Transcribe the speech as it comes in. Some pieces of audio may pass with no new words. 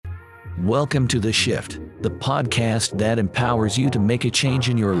Welcome to The Shift, the podcast that empowers you to make a change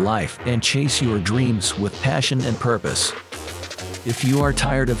in your life and chase your dreams with passion and purpose. If you are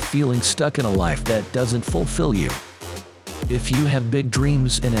tired of feeling stuck in a life that doesn't fulfill you, if you have big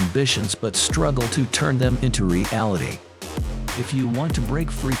dreams and ambitions but struggle to turn them into reality, if you want to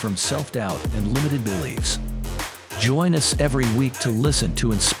break free from self-doubt and limited beliefs, join us every week to listen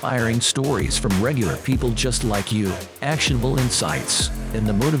to inspiring stories from regular people just like you, actionable insights, and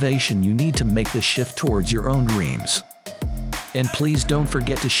the motivation you need to make the shift towards your own dreams. And please don't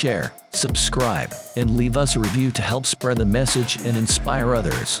forget to share, subscribe, and leave us a review to help spread the message and inspire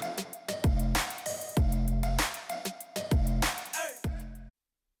others.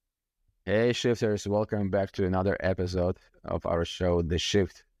 Hey Shifters, welcome back to another episode of our show, The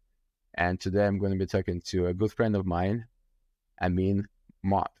Shift. And today I'm going to be talking to a good friend of mine, Amin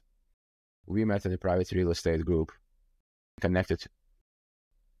Mott. We met in a private real estate group, connected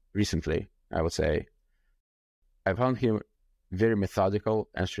recently, I would say. I found him very methodical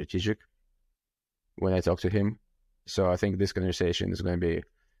and strategic when I talk to him. So I think this conversation is going to be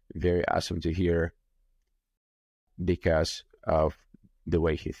very awesome to hear because of the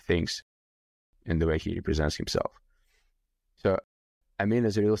way he thinks and the way he represents himself. So Amin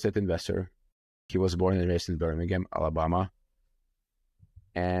is a real estate investor. He was born and raised in Birmingham, Alabama,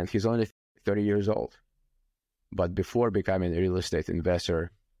 and he's only 30 years old. But before becoming a real estate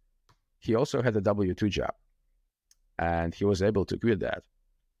investor, he also had a W-2 job, and he was able to quit that.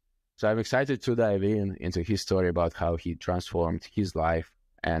 So I'm excited to dive into his story about how he transformed his life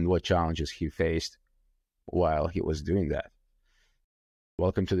and what challenges he faced while he was doing that.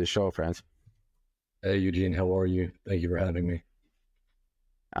 Welcome to the show, friend. Hey, Eugene, how are you? Thank you for having me.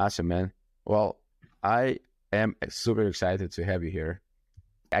 Awesome, man. Well, I am super excited to have you here.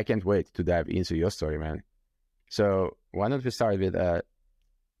 I can't wait to dive into your story, man. So why don't we start with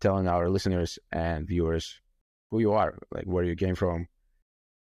telling our listeners and viewers who you are, like where you came from,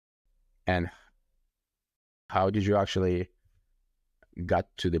 and how did you actually got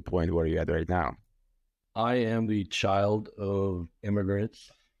to the point where you're at right now? I am the child of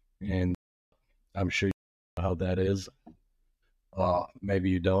immigrants, and I'm sure you know how that is. Maybe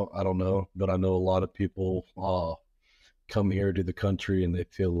you don't, I don't know, but I know a lot of people come here to the country and they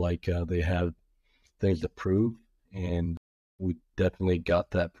feel like they have things to prove, and we definitely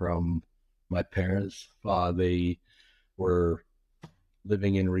got that from my parents. They were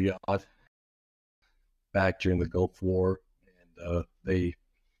living in Riyadh back during the Gulf War, and they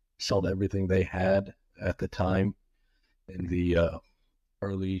sold everything they had at the time in the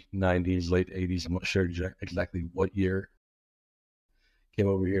early 90s, late 80s. I'm not sure exactly what year came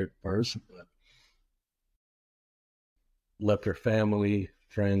over here at first, but left their family,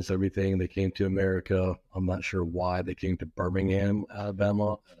 friends, everything. They came to America. I'm not sure why they came to Birmingham,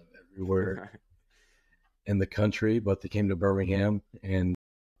 Alabama, everywhere in the country, but they came to Birmingham, and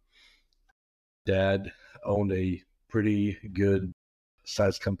Dad owned a pretty good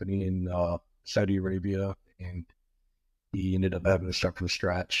sized company in Saudi Arabia, and he ended up having to start from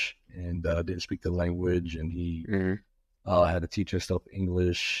scratch and didn't speak the language, and he had to teach himself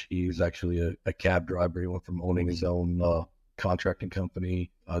English. He was actually a cab driver. He went from owning his own contracting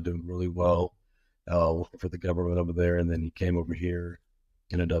company, doing really well, working for the government over there, and then he came over here,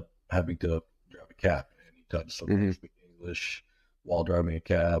 ended up having to drive a cab, and he taught himself to speak English while driving a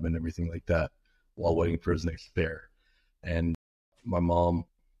cab and everything like that, while waiting for his next fare. And my mom,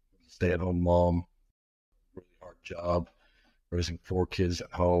 stay-at-home mom, really hard job, raising 4 kids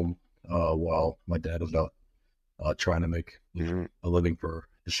at home, while my dad was out trying to make a living for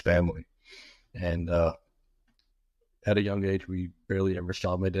his family. And at a young age, we barely ever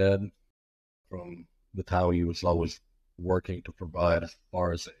saw my dad from the time he was always working to provide, as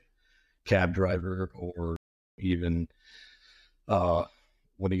far as a cab driver, or even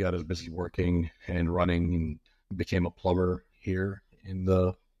when he got as busy working and running and became a plumber here in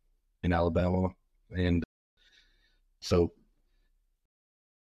Alabama. And so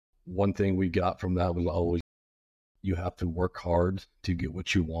one thing we got from that was always, you have to work hard to get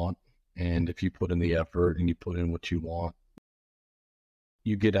what you want. And if you put in the effort and you put in what you want,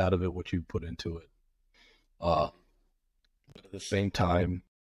 you get out of it what you put into it. But at the same time,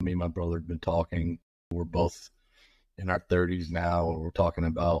 me and my brother have been talking. We're both in our 30s now, and we're talking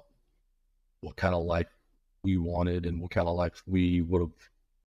about what kind of life we wanted and what kind of life we would have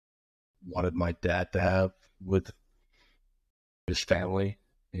wanted my dad to have with his family.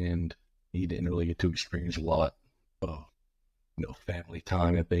 And he didn't really get to experience a lot of, family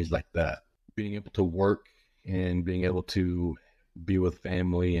time and things like that. Being able to work and being able to be with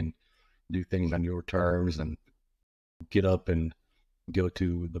family and do things on your terms and get up and go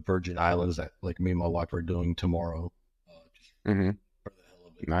to the Virgin Islands that like me and my wife are doing tomorrow. Just Mm-hmm. for the hell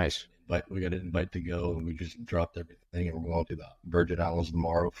of it. Nice. But we got an invite to go, and we just dropped everything, and we're going to the Virgin Islands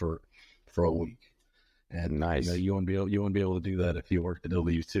tomorrow for a week. And Nice. you wouldn't be able to do that if you worked at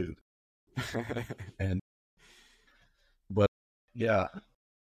W2. But yeah,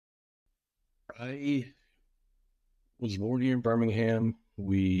 I was born here in Birmingham.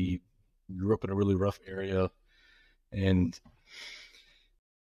 We grew up in a really rough area, and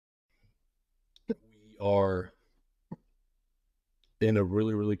we are in a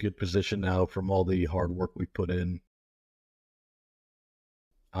really, really good position now from all the hard work we put in.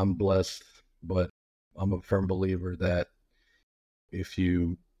 I'm blessed, but I'm a firm believer that if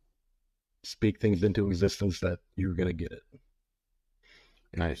you speak things into existence, that you're going to get it.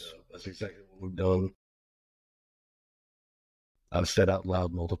 Nice. And, that's exactly what we've done. I've said out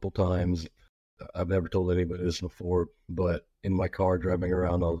loud multiple times. I've never told anybody this before, but in my car driving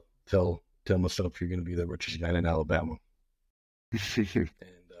around, I'll tell myself you're going to be the richest guy in Alabama. And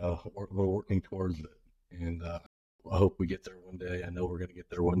we're working towards it. And I hope we get there one day. I know we're going to get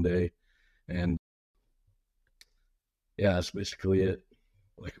there one day. And yeah, that's basically it.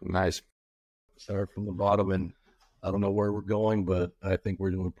 Like, Nice. start from the bottom, and I don't know where we're going, but I think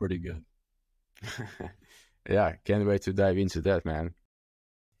we're doing pretty good. Yeah, can't wait to dive into that, man.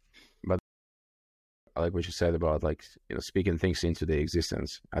 But I like what you said about like, you know, speaking things into the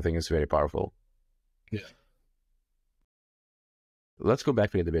existence. I think it's very powerful. Yeah. Let's go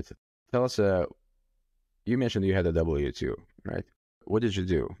back a little bit. Tell us, you mentioned you had a W2, right? What did you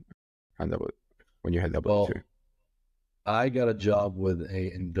do when you had W2? Well, I got a job with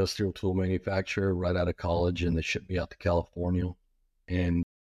a industrial tool manufacturer right out of college, and they shipped me out to California. And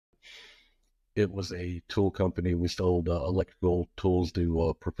it was a tool company. We sold electrical tools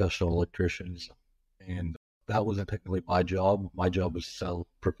to professional electricians. And that wasn't technically my job. My job was to sell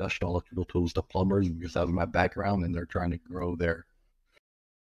professional electrical tools to plumbers because that was my background, and they're trying to grow their,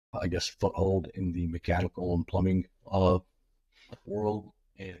 I guess, foothold in the mechanical and plumbing world.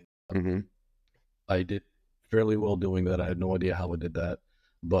 And Mm-hmm. I did fairly well doing that. I had no idea how I did that.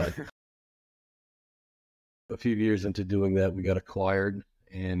 But a few years into doing that, we got acquired,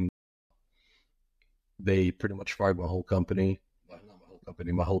 and they pretty much fired my whole company. Well, not my whole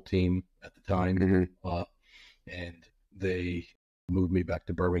company, my whole team at the time. Mm-hmm. And they moved me back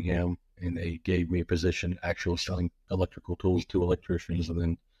to Birmingham, and they gave me a position actually selling electrical tools to electricians. And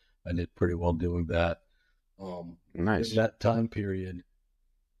then I did pretty well doing that. Nice. In that time period,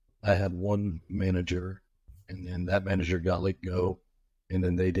 I had one manager, and then that manager got let go. And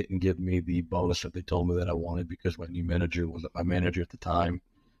then they didn't give me the bonus that they told me that I wanted, because my new manager wasn't my manager at the time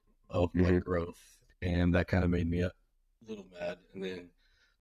of my growth. And that kind of made me a little mad. And then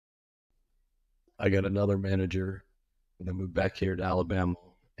I got another manager, and I moved back here to Alabama,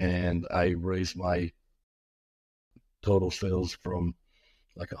 and I raised my total sales from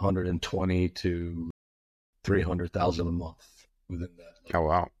like 120 to 300,000 a month within that. Oh,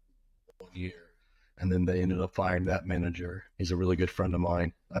 wow. 1 year. And then they ended up firing that manager. He's a really good friend of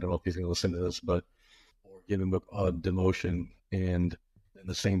mine. I don't know if he's going to listen to this, but or give him a demotion. And then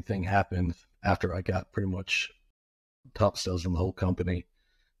the same thing happened after I got pretty much top sales in the whole company.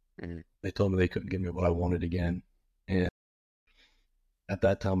 Mhm. They told me they couldn't give me what I wanted again. And at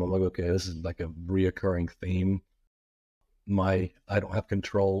that time, I'm like, okay, this is like a reoccurring theme. I don't have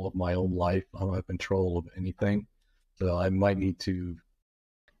control of my own life. I don't have control of anything. So I might need to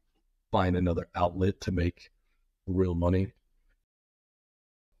find another outlet to make real money.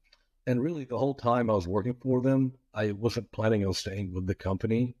 And really, the whole time I was working for them, I wasn't planning on staying with the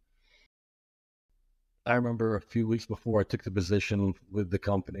company. I remember a few weeks before I took the position with the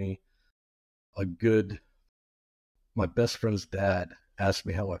company, my best friend's dad asked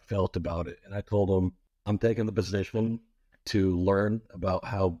me how I felt about it. And I told him, I'm taking the position to learn about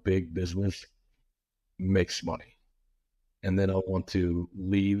how big business makes money. And then I want to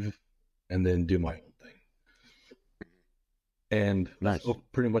leave and then do my own thing. And Nice. that's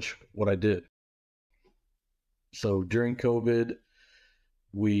pretty much what I did. So during COVID,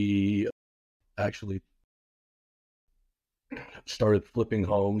 we actually started flipping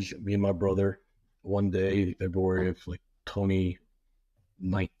homes, me and my brother, one day, February of like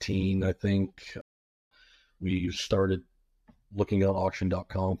 2019, I think. We started looking at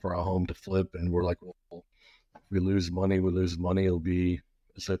auction.com for a home to flip, and we're like, well, if we lose money, we lose money. It'll be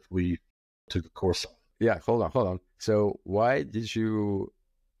as if we took a course on it. Yeah, hold on. So why did you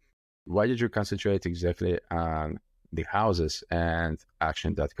concentrate exactly on the houses and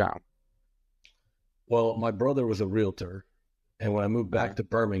auction.com? Well, my brother was a realtor, and when I moved back to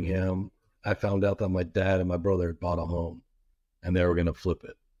Birmingham, I found out that my dad and my brother had bought a home. and they were going to flip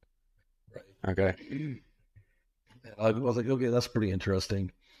it. Right. Okay. And I was like, okay, that's pretty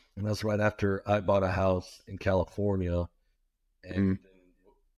interesting. And that's right after I bought a house in California, and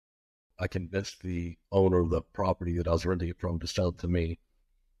I convinced the owner of the property that I was renting it from to sell it to me.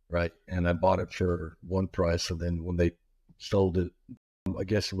 Right. And I bought it for one price. And then when they sold it, I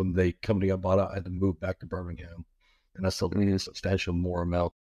guess when the company I bought it, I had to move back to Birmingham, and I sold it a substantial more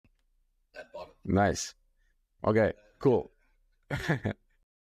amount. I bought it. Nice. Okay, cool.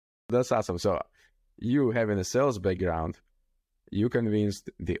 That's awesome. So you having a sales background, you convinced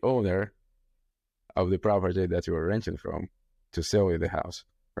the owner of the property that you were renting from to sell you the house,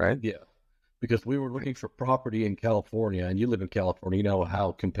 right? Yeah. Because we were looking for property in California, and you live in California, you know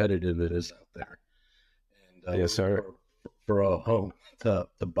how competitive it is out there. And Yes, sir. For a home to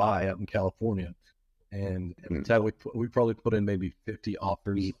buy out in California. And every time we probably put in maybe 50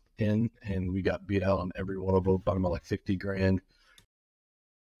 offers in, and we got beat out on every one of them, talking about like 50 grand,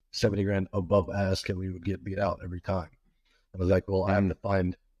 70 grand above ask, and we would get beat out every time. I was like, well, I have to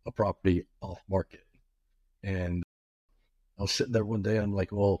find a property off market. And I was sitting there one day, I'm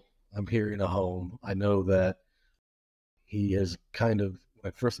like, well, I'm here in a home. I know that he is kind of,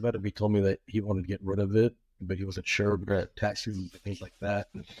 when I first met him, he told me that he wanted to get rid of it, but he wasn't sure because taxes and things like that.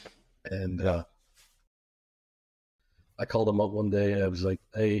 And I called him up one day, and I was like,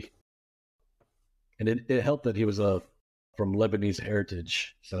 hey, and it helped that he was from Lebanese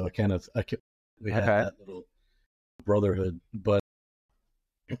heritage. So we had that little brotherhood, but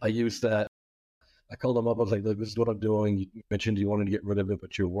I used that. I called him up. I was like, look, this is what I'm doing. You mentioned you wanted to get rid of it,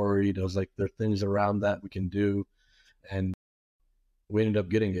 but you're worried. I was like, there are things around that we can do. And we ended up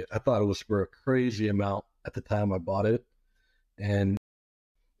getting it. I thought it was for a crazy amount at the time I bought it. And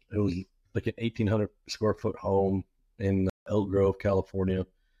it was like an 1,800 square foot home in Elk Grove, California.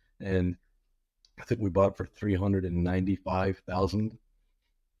 And I think we bought it for $395,000.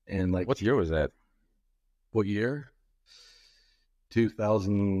 And like, What year was that? what year?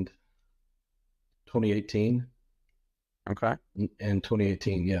 2018. Okay. And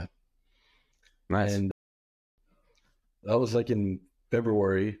 2018, yeah. Nice. And that was like in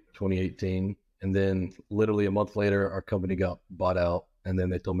February 2018. And then literally a month later, our company got bought out, and then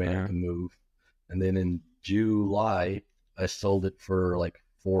they told me I had to move. And then in July, I sold it for like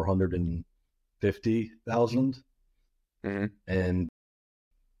 $450,000. And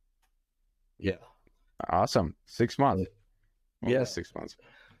yeah. Awesome. 6 months. Yeah. 6 months.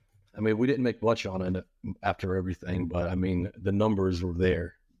 I mean, we didn't make much on it after everything, but I mean, the numbers were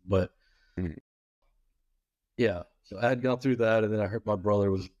there. But yeah, so I had gone through that, and then I heard my brother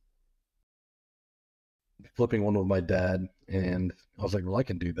was flipping one with my dad, and I was like, well, I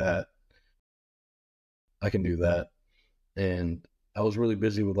can do that. And I was really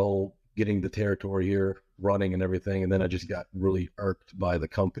busy with all getting the territory here running and everything, and then I just got really irked by the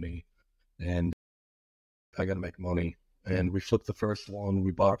company, and I got to make money. And we flipped the first one.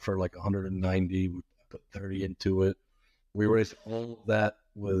 We bought it for like 190. We put 30 into it. We raised all of that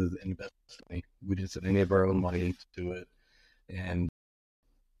with investment. We didn't put any of our own money into it, and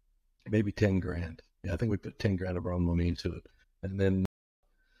maybe 10 grand. Yeah, I think we put 10 grand of our own money into it. And then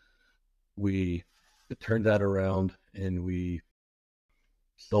we turned that around, and we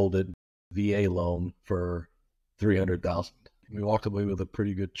sold it VA loan for $300,000. We walked away with a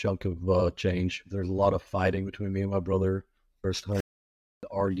pretty good chunk of change. There's a lot of fighting between me and my brother. First time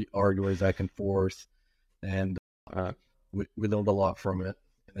arguing back and forth, and we learned a lot from it.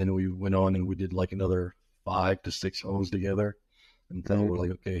 And then we went on and we did like another 5 to 6 homes together. And then we're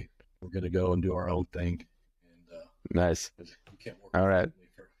like, okay, we're gonna go and do our own thing. And nice. We can't work all right.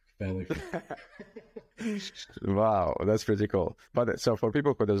 Family. Wow, that's pretty cool. But so for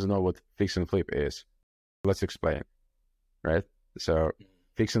people who doesn't know what fix and flip is, let's explain. Right? So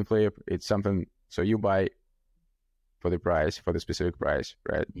fix and flip, it's something, so you buy for the specific price,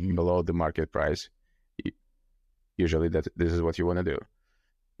 right? Below the market price. Usually this is what you want to do.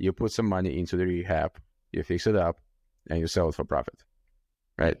 You put some money into the rehab, you fix it up, and you sell it for profit,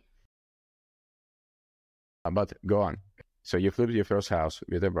 right? But go on. So you flipped your first house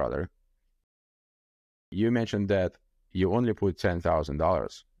with your brother. You mentioned that you only put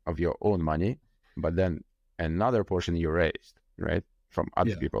 $10,000 of your own money, but then another portion you raised, right? From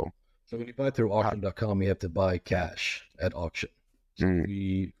other people. So when you buy through auction.com, you have to buy cash at auction. So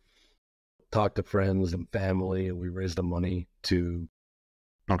we talked to friends and family, and we raised the money to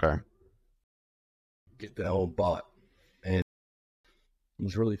get the home bought. And it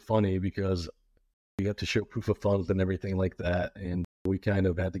was really funny because you have to show proof of funds and everything like that. And we kind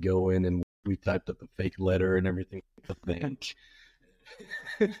of had to go in and we typed up a fake letter and everything.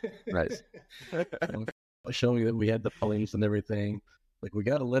 Nice. showing that we had the planes and everything. Like we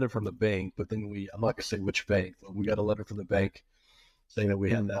got a letter from the bank, but then I'm not gonna say which bank, but we got a letter from the bank saying that we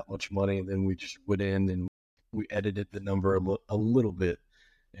had that much money. And then we just went in and we edited the number a little bit.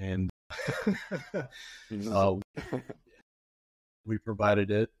 And we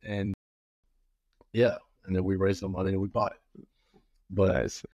provided it, and yeah, and then we raised the money and we bought it. But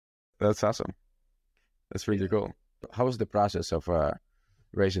Nice. That's awesome. That's really cool. How was the process of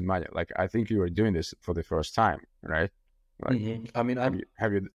raising money? Like, I think you were doing this for the first time, right? Like, I mean,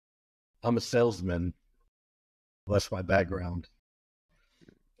 have you? I'm a salesman. That's my background.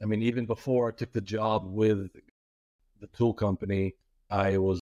 I mean, even before I took the job with the tool company, I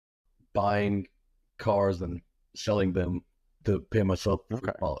was buying cars and selling them to pay myself through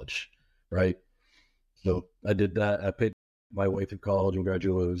college, right? So I did that. I paid my way through college and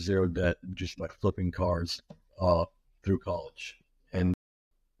graduated with zero debt, just by flipping cars through college. And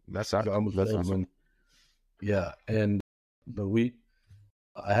That's I was a salesman. Yeah, and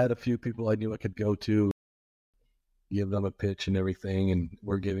I had a few people I knew I could go to, give them a pitch and everything, and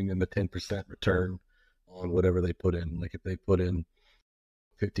we're giving them a 10% return on whatever they put in. Like if they put in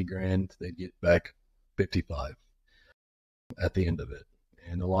 50 grand, they'd get back 55 at the end of it.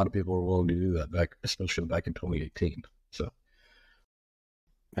 And a lot of people were willing to do that especially back in 2018. So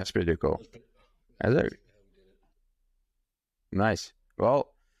that's pretty cool. Nice.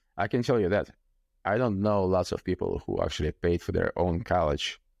 Well, I can tell you that I don't know lots of people who actually paid for their own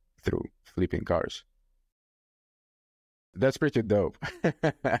college through flipping cars. That's pretty dope. Yeah,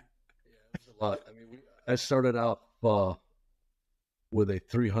 it's a lot. I mean, I started out with a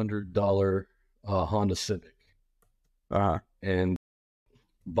 $300 Honda Civic, and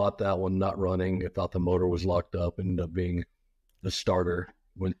bought that one not running. I thought the motor was locked up. Ended up being the starter.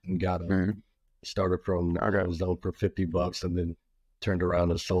 Went and got a starter from Amazon for $50, and then turned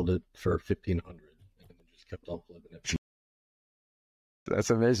around and sold it for $1,500, and just kept on flipping it. That's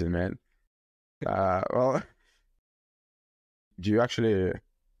amazing, man. Well, do you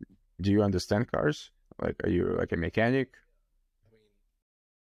understand cars? Like, are you like a mechanic?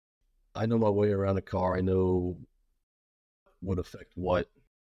 I know my way around a car. I know what affect what.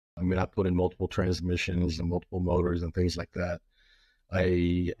 I mean, I put in multiple transmissions and multiple motors and things like that.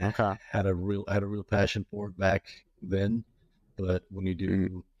 I had a real passion for it back then, but when you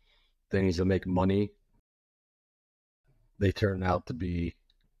do things that make money, they turn out to be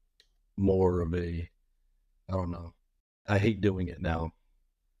more of I don't know. I hate doing it now.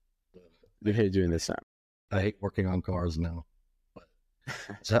 You hate doing this now? I hate working on cars now. But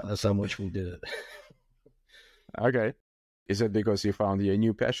that's how much we did it. Okay. Is it because you found a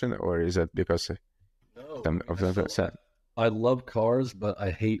new passion, or is it because of the I love cars, but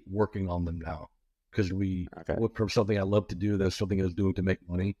I hate working on them now because went from something I love to do, there's something I was doing to make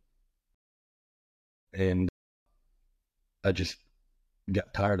money, and I just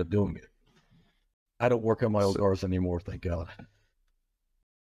got tired of doing it. I don't work on my old cars anymore, thank God.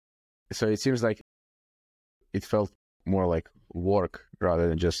 So it seems like it felt more like work rather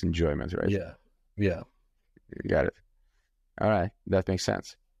than just enjoyment, right? Yeah. You got it. All right, that makes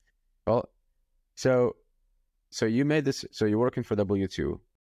sense. Well, so you made this. So you're working for W2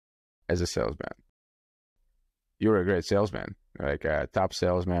 as a salesman. You're a great salesman, like a top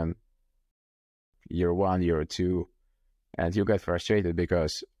salesman. Year 1, year 2, and you got frustrated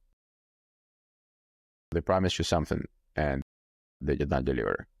because they promised you something and they did not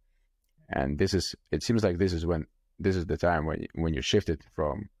deliver. And it seems like this is the time when you shifted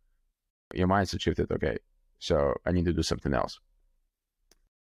from your mindset shifted. Okay, so I need to do something else.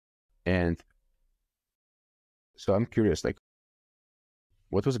 And so I'm curious, like,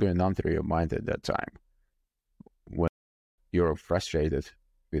 what was going on through your mind at that time when you're frustrated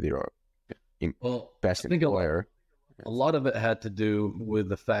with your best employer? A lot of it had to do with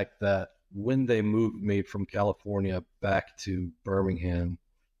the fact that when they moved me from California back to Birmingham,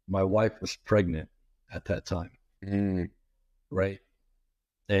 my wife was pregnant at that time. Right.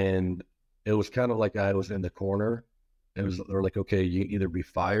 And it was kind of like I was in the corner. They're like, okay, you either be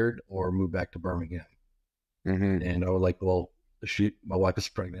fired or move back to Birmingham. And I was like, well, my wife is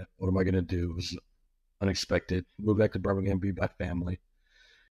pregnant. What am I going to do? It was unexpected. Move back to Birmingham, be my family,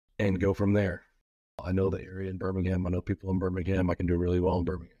 and go from there. I know the area in Birmingham. I know people in Birmingham. I can do really well in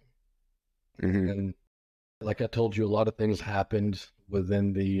Birmingham. And like I told you, a lot of things happened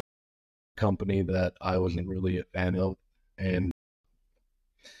within the company that I wasn't really a fan of. And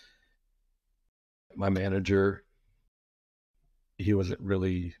my manager, he wasn't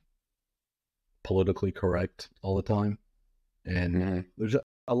really politically correct all the time. And there's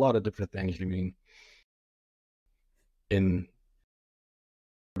a lot of different things. I mean, in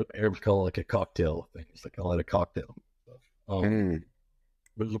Arabs call it like a cocktail thing. It's like call it a cocktail.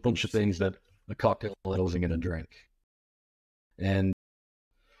 There's a bunch of things that a cocktail wasn't going to drink. And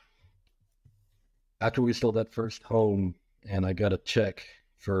after we sold that first home and I got a check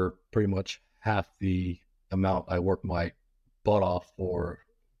for pretty much half the amount I worked my butt off for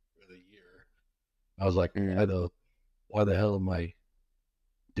the year, I was like, why the hell am I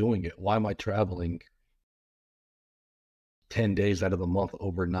doing it? Why am I traveling 10 days out of the month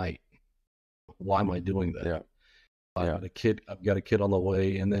overnight? Why am I doing that? Yeah. I've got a kid on the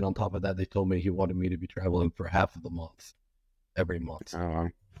way. And then on top of that, they told me he wanted me to be traveling for half of the month, every month.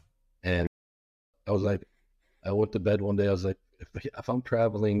 And I was like, I went to bed one day. I was like, if I'm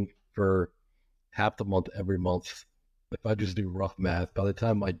traveling for half the month every month, if I just do rough math, by the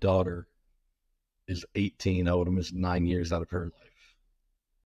time my daughter is 18, I would have missed 9 years out of her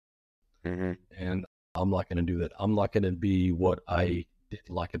life. And I'm not going to do that. I'm not going to be what I didn't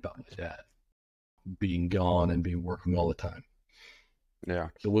like about my dad, being gone and being working all the time. Yeah.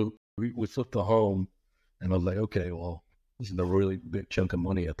 So we flipped the home, and I was like, okay, well, this is a really big chunk of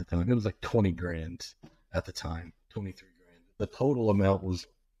money at the time. It was like 20 grand at the time, 23 grand. The total amount was,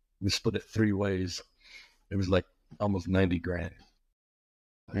 we split it 3 ways. It was like almost 90 grand.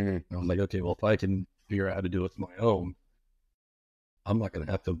 And I was like, okay, well, if I can figure out how to do it on my own, I'm not going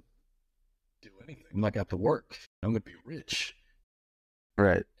to have to do anything. I'm not going to have to work. I'm going to be rich.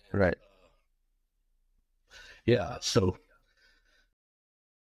 Right. Yeah. So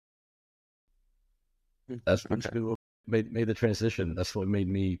that's what made the transition. That's what made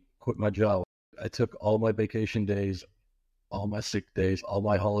me quit my job. I took all my vacation days, all my sick days, all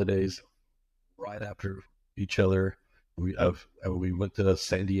my holidays right after each other. We went to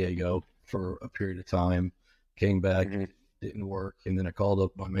San Diego for a period of time, came back, didn't work, and then I called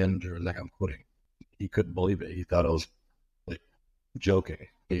up my manager and like, I'm quitting. He couldn't believe it. He thought I was like joking,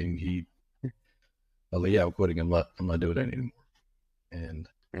 and I was like, yeah, I'm quitting. I'm not doing it anymore. And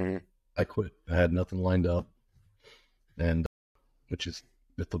I quit. I had nothing lined up, and I just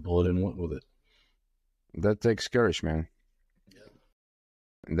bit the bullet and went with it. That takes courage, man.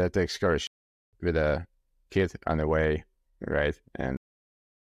 Yeah. That takes courage with a kid on the way, right? And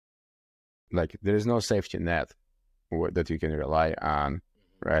like, there is no safety net that you can rely on,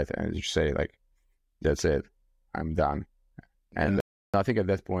 right? And you say like, that's it, I'm done. And I think at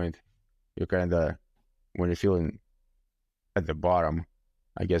that point, you're kind of, when you're feeling at the bottom,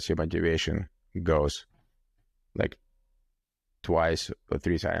 I guess your motivation goes like 2 or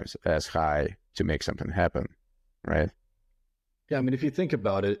 3 times as high to make something happen, right? Yeah, I mean, if you think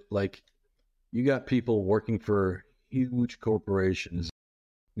about it, like, you got people working for huge corporations.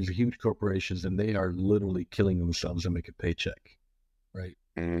 These are huge corporations, and they are literally killing themselves to make a paycheck, right?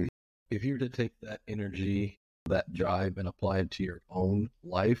 If you were to take that energy, that drive, and apply it to your own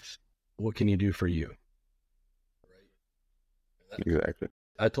life, what can you do for you? Right? Exactly.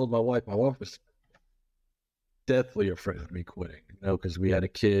 I told my wife was deathly afraid of me quitting, because we had a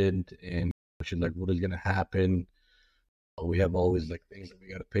kid, and she's like, what is going to happen? We have all these like things that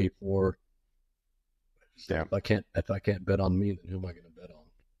we got to pay for. Yeah. If I can't bet on me, then who am I going to bet on?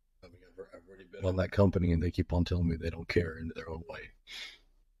 I mean, I've already bet on that company, and they keep on telling me they don't care in their own way.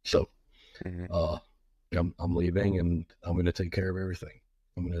 So, I'm leaving, and I'm going to take care of everything.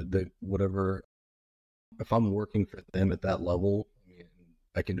 I'm going to do whatever. If I'm working for them at that level, I mean,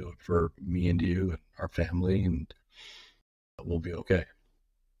 I can do it for me and you and our family, and we'll be okay.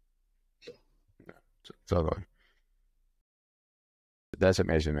 So, totally. That's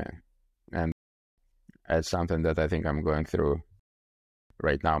amazing, man. And it's something that I think I'm going through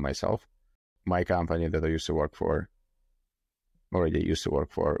right now myself. My company that I used to work for,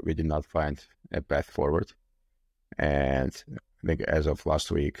 we did not find a path forward. And I think as of last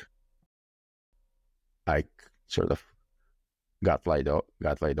week, I sort of got laid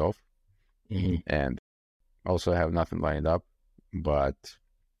off, and also have nothing lined up, but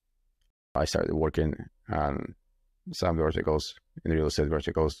I started working on some verticals, in real estate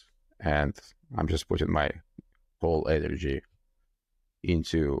verticals, and I'm just putting my whole energy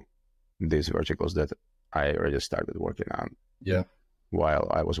into these verticals that I already started working on. Yeah. While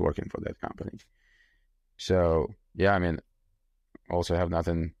I was working for that company. So yeah, I mean, also have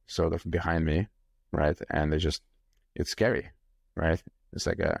nothing sort of behind me, right? And it's scary, right? It's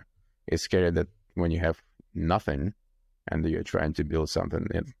like it's scary that when you have nothing and you're trying to build something,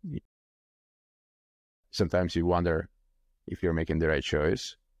 sometimes you wonder if you're making the right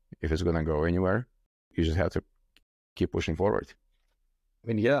choice, if it's going to go anywhere. You just have to keep pushing forward. I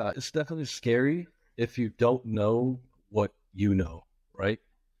mean, yeah, it's definitely scary if you don't know what you know, right?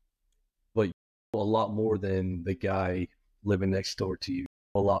 But you know a lot more than the guy living next door to you.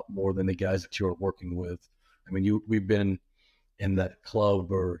 a lot more than the guys that you're working with. I mean, we've been in that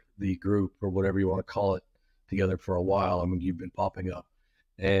club or the group or whatever you want to call it together for a while. I mean, you've been popping up.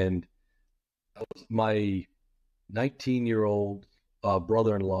 And my 19-year-old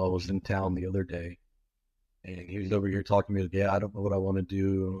brother-in-law was in town the other day, and he was over here talking to me. Yeah, I don't know what I want to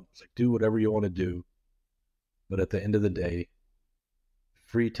do. I was like, do whatever you want to do. But at the end of the day,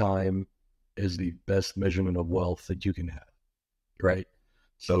 free time is the best measurement of wealth that you can have, right?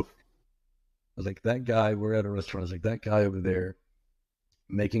 So I was like, that guy, we're at a restaurant. I was like, that guy over there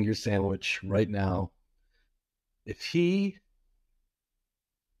making your sandwich right now, if he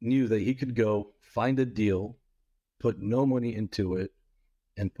knew that he could go find a deal, put no money into it,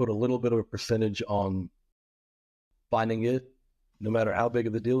 and put a little bit of a percentage on finding it, no matter how big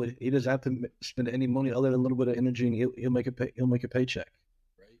of the deal, he doesn't have to spend any money other than a little bit of energy, and he'll make a paycheck,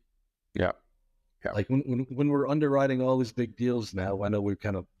 right? Yeah. Like when we're underwriting all these big deals now, I know we've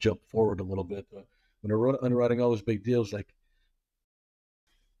kind of jumped forward a little bit, but when we're underwriting all those big deals, like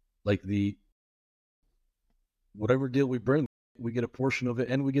the whatever deal we bring, we get a portion of it,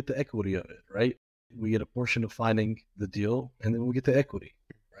 and we get the equity of it, right? We get a portion of finding the deal, and then we get the equity,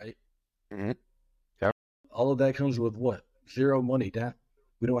 right? Mm-hmm. Yeah. All of that comes with what? Zero money down.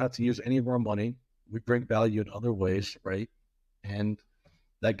 We don't have to use any of our money. We bring value in other ways, right? And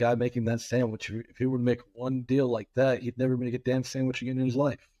that guy making that sandwich, if he were to make one deal like that, he'd never make a damn sandwich again in his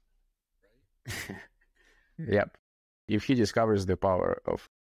life. Right? Yep. If he discovers the power of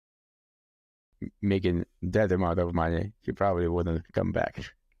making that amount of money, he probably wouldn't come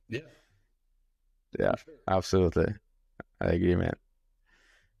back. Yeah. Yeah, sure. Absolutely. I agree, man.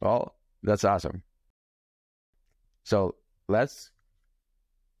 Well, that's awesome. So let's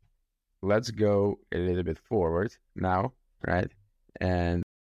go a little bit forward now, right? And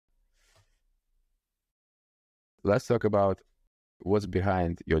let's talk about what's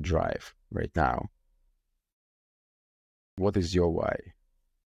behind your drive right now. What is your why?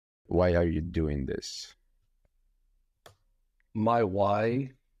 Why are you doing this? My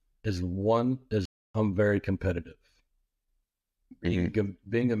why is I'm very competitive. Mm-hmm.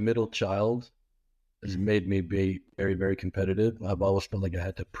 Being a middle child has made me be very, very competitive. I've always felt like I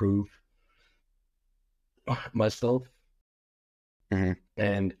had to prove myself. Mm-hmm.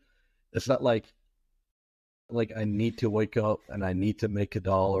 And it's not like I need to wake up and I need to make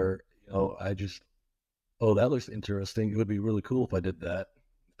 $1. I just, that looks interesting. It would be really cool if I did that.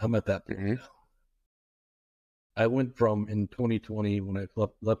 I'm at that point now. I went from, in 2020, when I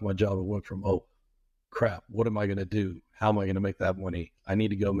left my job, I went from, oh, crap, what am I going to do? How am I going to make that money? I need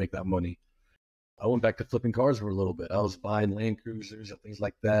to go make that money. I went back to flipping cars for a little bit. I was buying Land Cruisers and things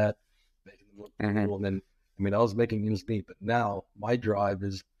like that, making them look cool. And then, I was making ends meet. But now my drive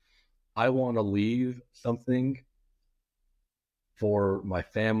is I want to leave something for my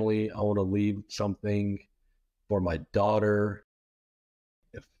family. I want to leave something for my daughter.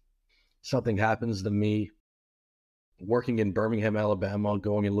 If something happens to me, working in Birmingham, Alabama,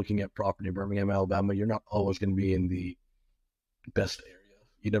 going and looking at property in Birmingham, Alabama, you're not always going to be in the best area.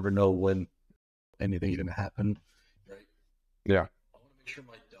 You never know when anything's going to happen, right? Yeah. I want to make sure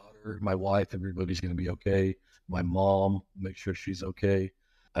my daughter, my wife, everybody's going to be okay. My mom, make sure she's okay.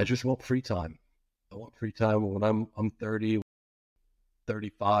 I just want free time. I want free time when I'm 30,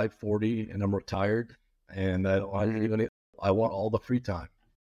 35, 40, and I'm retired, and I don't want to do anything. I want all the free time.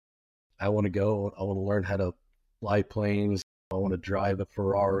 I want to go. I want to learn how to fly planes. I want to drive a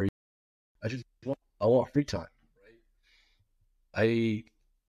Ferrari. I want free time, right?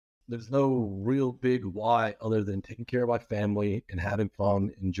 There's no real big why other than taking care of my family and having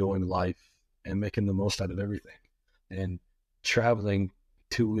fun, enjoying life, and making the most out of everything. And traveling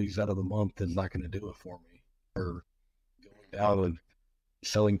 2 weeks out of the month is not going to do it for me. Or going down and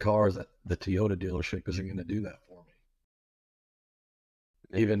selling cars at the Toyota dealership isn't going to do that for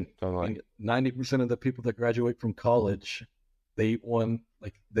me. Even 90% of the people that graduate from college, they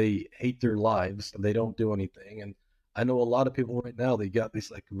hate their lives and they don't do anything. And I know a lot of people right now, they got these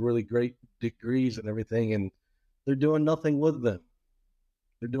really great degrees and everything, and they're doing nothing with them.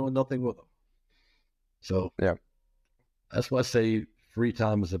 So yeah, that's why I say free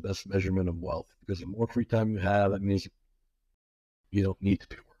time is the best measurement of wealth, because the more free time you have, that means you don't need to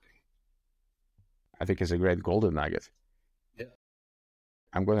be working. I think it's a great golden nugget. Yeah.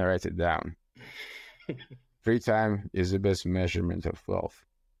 I'm going to write it down. Free time is the best measurement of wealth.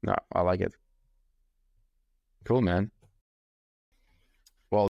 No, I like it. Cool, man.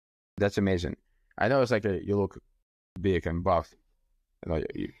 Well, that's amazing. I know it's you look big and buff.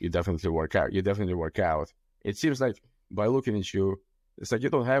 You definitely work out. It seems like by looking at you, it's you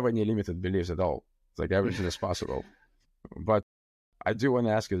don't have any limited beliefs at all. It's everything is possible. But I do want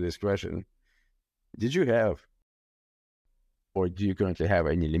to ask you this question. Did you have, or do you currently have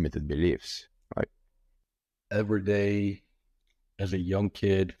any limited beliefs? Like, Every day as a young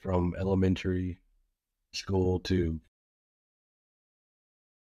kid from elementary school to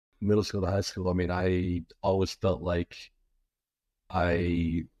middle school to high school, I mean, I always felt like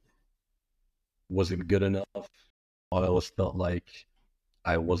I wasn't good enough. I always felt like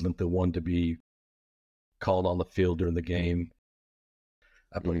I wasn't the one to be called on the field during the game.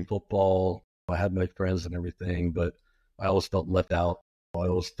 I played football. I had my friends and everything, but I always felt left out. I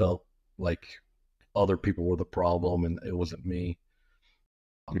always felt like other people were the problem and it wasn't me.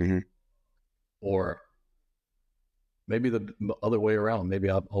 Or maybe the other way around. Maybe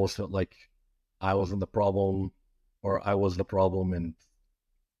I always felt like I wasn't the problem or I was the problem and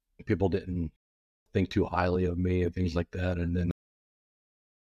people didn't think too highly of me and things like that. And then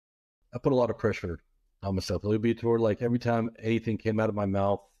I put a lot of pressure on myself. It would be toward like every time anything came out of my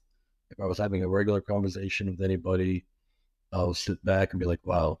mouth, if I was having a regular conversation with anybody, I would sit back and be like,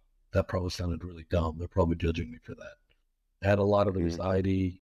 wow, that probably sounded really dumb. They're probably judging me for that. I had a lot of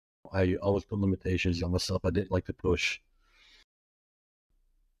anxiety. I always put limitations on myself. I didn't like to push.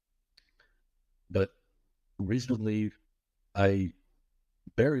 But recently,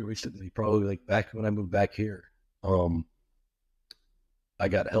 very recently, probably like back when I moved back here, I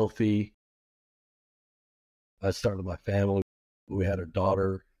got healthy. I started my family. We had a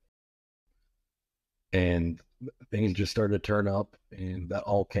daughter. And things just started to turn up. And that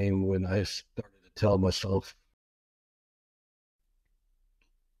all came when I started to tell myself,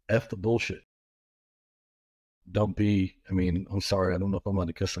 F the bullshit. Don't be, I mean, I'm sorry, I don't know if I'm on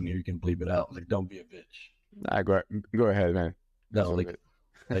the cuss on here, you can bleep it out. Like, don't be a bitch. Go ahead, man. No, like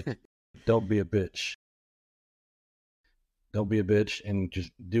don't be a bitch. Don't be a bitch and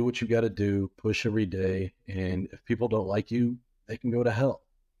just do what you got to do, push every day. And if people don't like you, they can go to hell,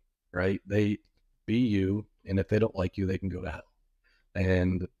 right? They be you. And if they don't like you, they can go to hell.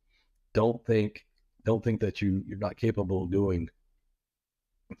 And don't think that you're not capable of doing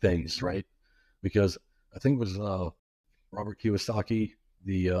things, right? Because I think it was Robert Kiyosaki,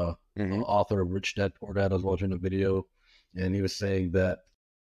 the author of Rich Dad Poor Dad. I was watching a video, and he was saying that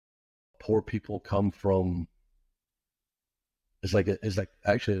poor people come from it's like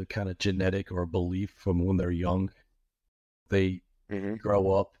actually a kind of genetic or a belief from when they're young. They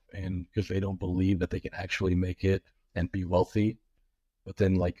grow up and because they don't believe that they can actually make it and be wealthy. But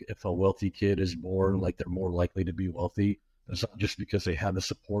then, like, if a wealthy kid is born, like, they're more likely to be wealthy. It's not just because they have the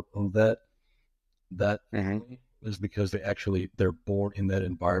support of that is because they're born in that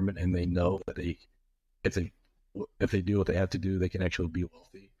environment and they know that if they do what they have to do, they can actually be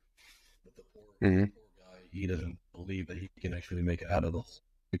wealthy. But the poor guy, he doesn't believe that he can actually make it out of this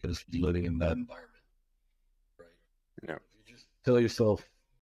because he's living in that environment, right? No. If you just tell yourself,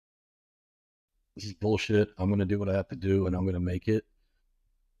 this is bullshit, I'm going to do what I have to do and I'm going to make it,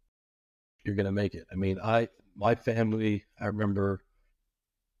 you're going to make it. I mean, my family, I remember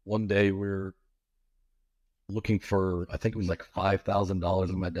one day we were looking for, I think it was like $5,000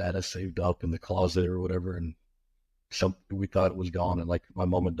 and my dad had saved up in the closet or whatever. And we thought it was gone. And like my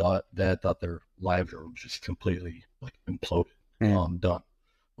mom and dad thought their lives were just completely like imploded, done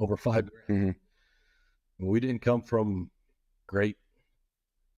over $5,000. We didn't come from great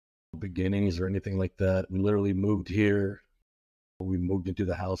beginnings or anything like that. We literally moved here. We moved into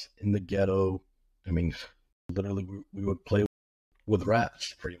the house in the ghetto. I mean, literally, we would play with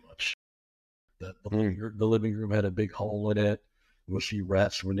rats pretty much. The living room had a big hole in it. We would see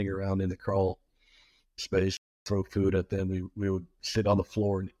rats running around in the crawl space, throw food at them. We would sit on the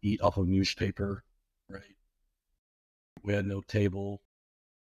floor and eat off of newspaper, right? We had no table.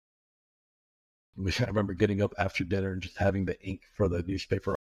 I remember getting up after dinner and just having the ink for the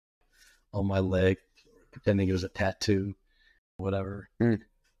newspaper on my leg, pretending it was a tattoo. Whatever. But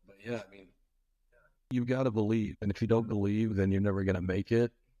yeah, I mean, you've got to believe. And if you don't believe, then you're never going to make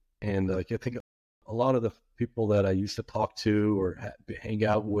it. And like, I think a lot of the people that I used to talk to or hang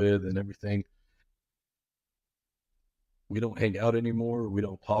out with and everything, we don't hang out anymore. We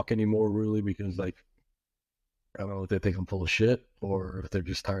don't talk anymore really because like, I don't know if they think I'm full of shit or if they're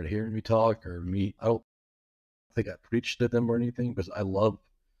just tired of hearing me talk or me. I don't think I preach to them or anything because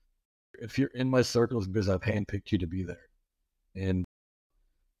if you're in my circles because I've handpicked you to be there. And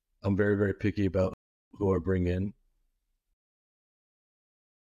I'm very, very picky about who I bring in.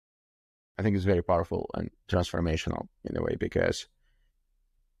 I think it's very powerful and transformational in a way because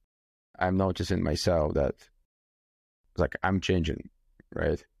I'm noticing myself that like I'm changing,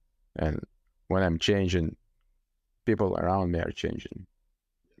 right? And when I'm changing, people around me are changing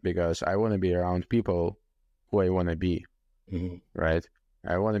because I want to be around people who I want to be, right?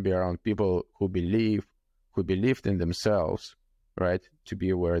 I want to be around people who believed in themselves, right, to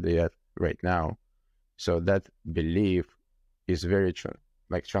be where they are right now. So that belief is very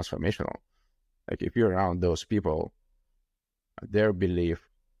transformational. Like if you're around those people, their belief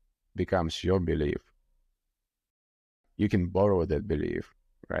becomes your belief. You can borrow that belief,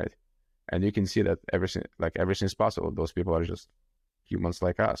 right? And you can see that everything's possible. Those people are just humans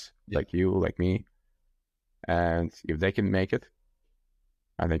like us, like you, like me. And if they can make it,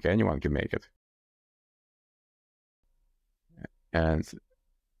 I think anyone can make it.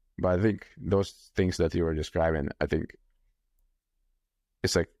 But I think those things that you were describing, I think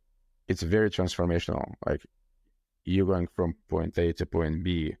it's very transformational. Like you going from point A to point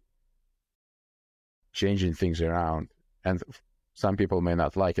B, changing things around. And some people may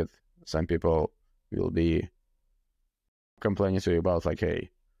not like it. Some people will be complaining to you about like,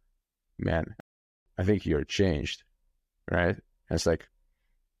 hey, man, I think you're changed, right? And it's like,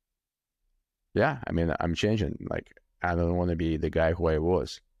 yeah, I mean, I'm changing. Like, I don't want to be the guy who I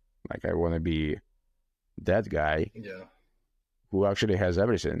was. Like, I want to be that guy who actually has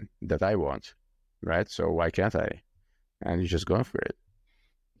everything that I want, right? So why can't I? And you just go for it.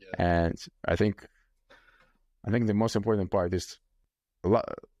 And I think the most important part is a lot,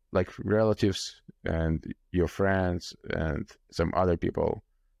 like relatives and your friends and some other people,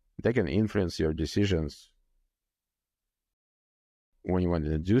 they can influence your decisions when you want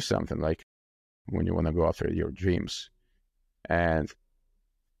to do something, like when you want to go after your dreams. And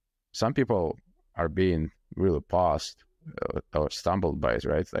some people are being really paused or stumbled by it,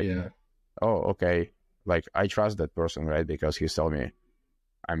 right? Like, oh, okay, like I trust that person, right? Because he's telling me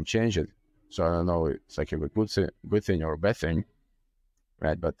I'm changing. So I don't know, it's like a good thing or a bad thing,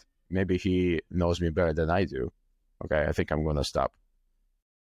 right? But maybe he knows me better than I do. Okay, I think I'm going to stop.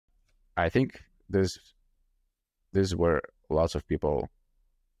 I think this is where lots of people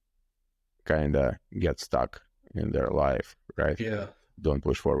kind of get stuck in their life, right? Yeah. Don't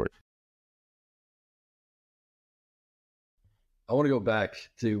push forward. I want to go back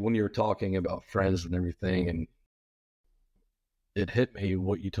to when you were talking about friends and everything, and it hit me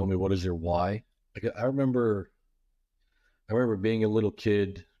what you told me. What is your why? Like, I remember being a little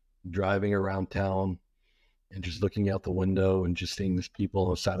kid driving around town and just looking out the window and just seeing these people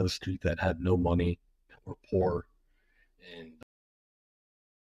on the side of the street that had no money, were poor,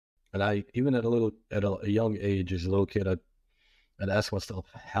 and I even at a young age as a little kid, I'd ask myself,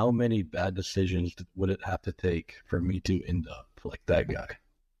 how many bad decisions would it have to take for me to end up like that guy?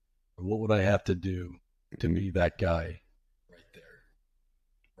 Or what would I have to do to be that guy right there?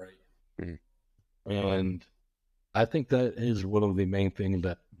 Right. And I think that is one of the main things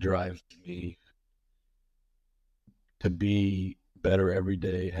that drives me to be better every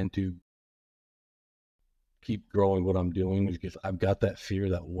day and to keep growing what I'm doing, because I've got that fear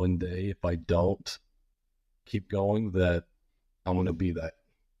that one day, if I don't keep going, that I'm going to be that.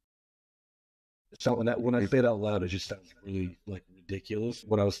 Something that when I say it out loud, it just sounds really like ridiculous.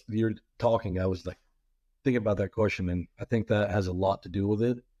 When you're talking, I was like thinking about that question, and I think that has a lot to do with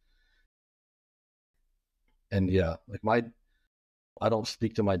it. And yeah, like I don't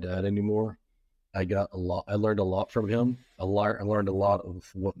speak to my dad anymore. I learned a lot from him. I learned a lot of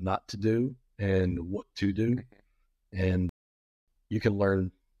what not to do and what to do. And you can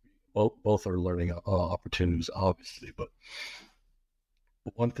learn, both are learning opportunities, obviously. But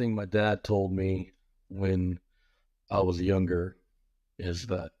one thing my dad told me when I was younger is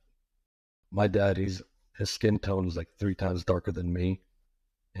that my dad, his skin tone is like 3 times darker than me.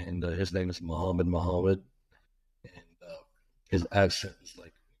 And his name is Muhammad. And his accent is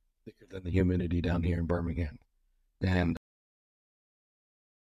like thicker than the humidity down here in Birmingham. And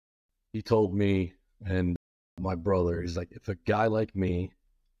he told me and my brother, he's like, if a guy like me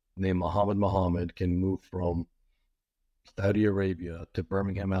named Muhammad can move from Saudi Arabia to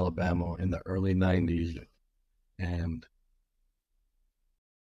Birmingham, Alabama in the early 90s and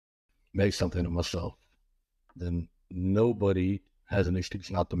make something of myself, then nobody has an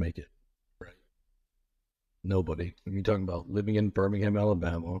excuse not to make it. Right? Nobody. When you're talking about living in Birmingham,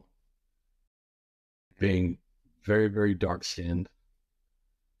 Alabama, being very, very dark skinned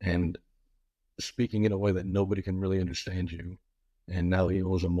and speaking in a way that nobody can really understand you. And now he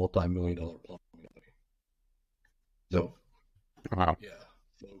owns a multi-million-dollar plumbing company. So, wow. Yeah.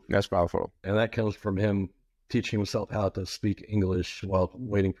 So, that's powerful. And that comes from him teaching himself how to speak English while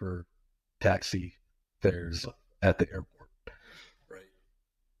waiting for taxi fares at the airport.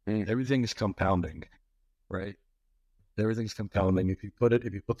 Right. Everything is compounding, right? Everything's compounding. If you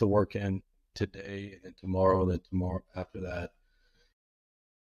put the work in today and then tomorrow after that,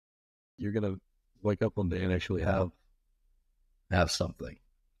 you're going to wake up one day and actually have have something.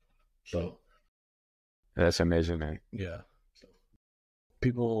 So That's amazing, man. yeah, so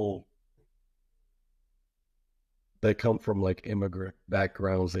people that come from like immigrant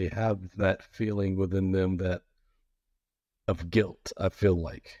backgrounds, they have that feeling within them that of guilt, I feel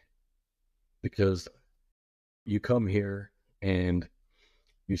like, because you come here and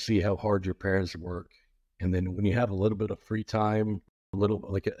you see how hard your parents work, and then when you have a little bit of free time, a little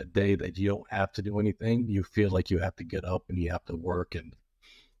like a day that you don't have to do anything, you feel like you have to get up and you have to work and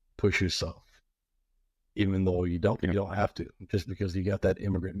push yourself, even though you don't have to, just because you got that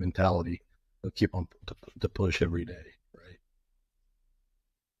immigrant mentality of keep on to push every day, right?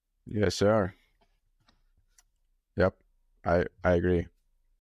 Yes, sir. Yep, I agree.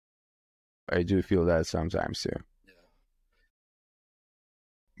 I do feel that sometimes too.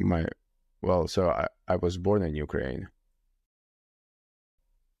 I was born in Ukraine,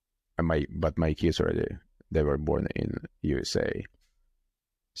 and my kids they were born in USA.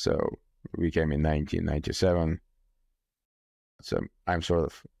 So we came in 1997. So I'm sort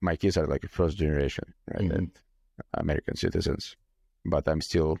of, my kids are like a first generation, right? Mhm. American citizens, but I'm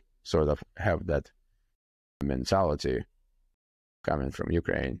still sort of have that mentality coming from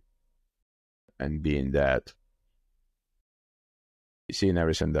Ukraine and being that, seeing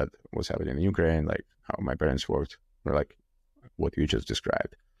everything that was happening in Ukraine, like how my parents worked, or like what you just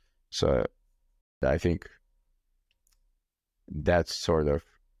described. So I think that's sort of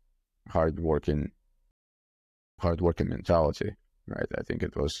hardworking mentality, right? I think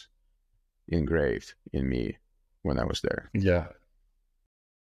it was engraved in me when I was there. Yeah.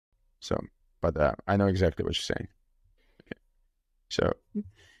 So, but I know exactly what you're saying. Okay. So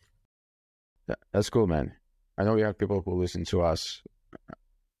that's cool, man. I know we have people who listen to us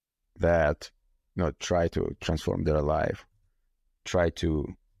that, try to transform their life, try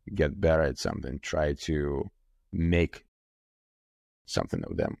to get better at something, try to make something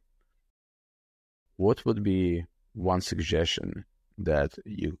of them. What would be one suggestion that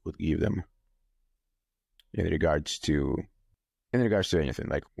you could give them in regards to anything?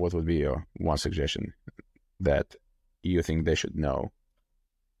 Like, what would be your one suggestion that you think they should know?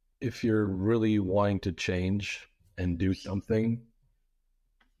 If you're really wanting to change and do something,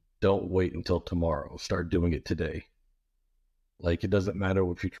 don't wait until tomorrow. Start doing it today. Like, it doesn't matter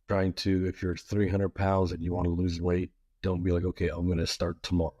if you're 300 pounds and you want to lose weight, don't be like, okay, I'm going to start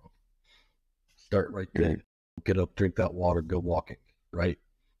tomorrow. Start right then. Get up, drink that water, go walking, right?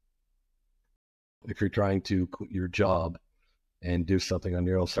 If you're trying to quit your job and do something on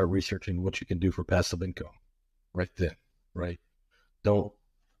your own, start researching what you can do for passive income right then, right? Don't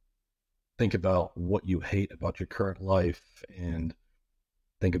think about what you hate about your current life and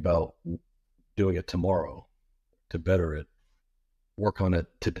think about doing it tomorrow to better it. Work on it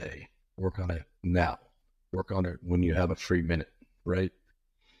today. Work on it now. Work on it when you have a free minute, right?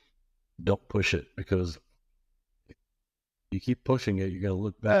 Don't push it, because if you keep pushing it, you're going to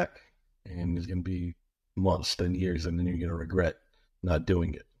look back and it's going to be months, then years, and then you're going to regret not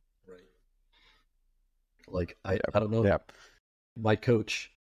doing it, right? Like, I don't know. Yeah. My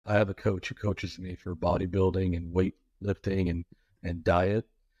coach, I have a coach who coaches me for bodybuilding and weightlifting and diet.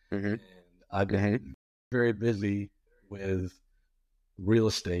 Mm-hmm. And I've been very busy with real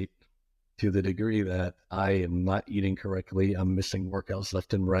estate to the degree that I am not eating correctly. I'm missing workouts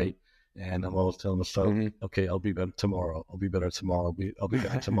left and right. And I'm always telling myself, okay, I'll be better tomorrow. I'll be better tomorrow. I'll be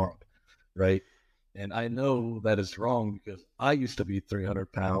better tomorrow. Right. And I know that is wrong, because I used to be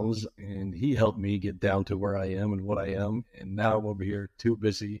 300 pounds and he helped me get down to where I am and what I am. And now I'm over here too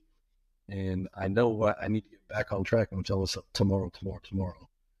busy. And I know what I need to get back on track. I'm telling myself tomorrow.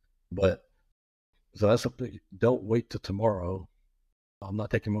 But so that's something. Don't wait till tomorrow. I'm not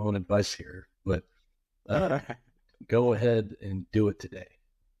taking my own advice here, but go ahead and do it today.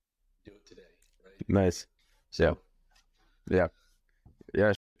 Right? Nice. So, yeah.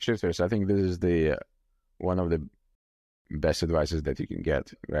 Shifters, I think this is the one of the best advices that you can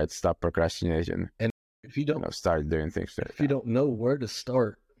get, right? Stop procrastinating. And if you don't start doing things. If you don't know where to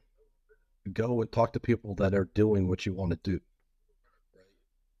start, go and talk to people that are doing what you want to do.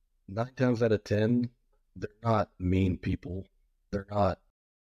 Right? 9 times out of 10, they're not mean people. They're not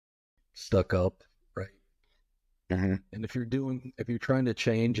stuck up, right? Mm-hmm. And if you're trying to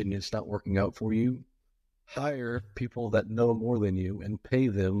change and it's not working out for you, hire people that know more than you and pay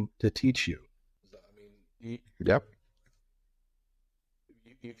them to teach you. I mean, Yep.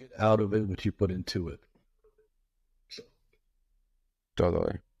 You get out of it what you put into it. So.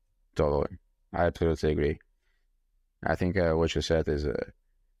 Totally. I absolutely agree. I think what you said is,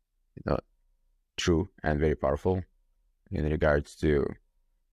 true and very powerful in regards to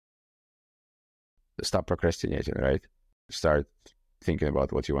stop procrastinating, right? start thinking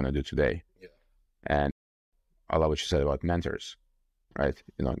about what you want to do today. Yeah. And I love what you said about mentors, right?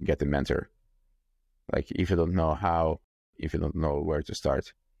 Get a mentor. Like if you don't know how, if you don't know where to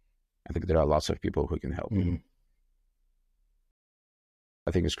start, I think there are lots of people who can help you.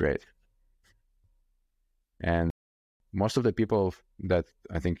 I think it's great. And most of the people that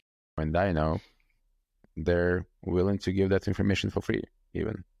I think and I know, they're willing to give that information for free,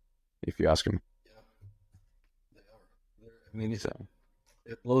 even if you ask them. Yeah, they are. I mean,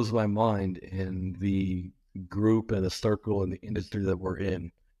 it blows my mind in the group and the circle and the industry that we're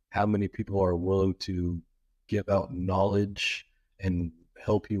in, how many people are willing to give out knowledge and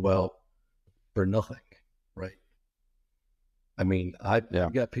help you out for nothing, right? I mean,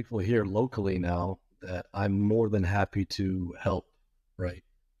 I've got people here locally now that I'm more than happy to help, right?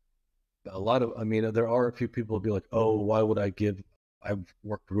 There are a few people who be like, oh, why would I give? I've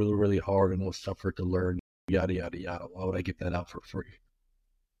worked really, really hard and I'll suffer to learn, yada, yada, yada. Why would I give that out for free?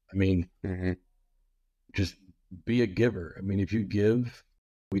 I mean, just be a giver. I mean, if you give,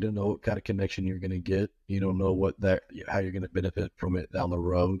 we don't know what kind of connection you're going to get. You don't know how you're going to benefit from it down the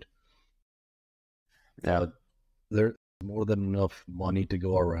road. There's more than enough money to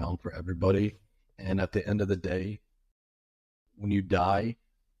go around for everybody. And at the end of the day, when you die,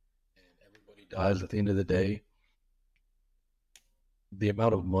 dies at the end of the day, the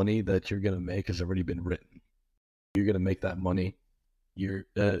amount of money that you're going to make has already been written. You're going to make that money.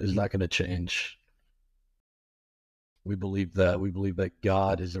 It's not going to change. We believe that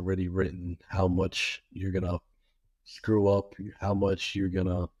God has already written how much you're going to screw up, how much you're going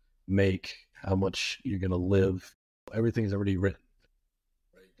to make, how much you're going to live. Everything's already written.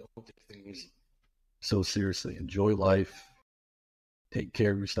 Right? Don't take things so seriously. Enjoy life. Take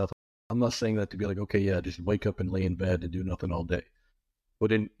care of yourself. I'm not saying that to be like, okay, yeah, just wake up and lay in bed and do nothing all day.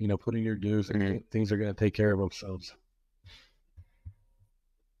 Put in your dues, and things are going to take care of themselves.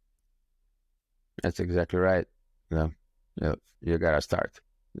 That's exactly right. You gotta start.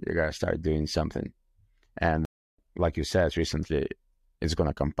 You gotta start doing something, and like you said recently, it's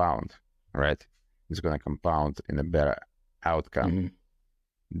gonna compound, right? It's gonna compound in a better outcome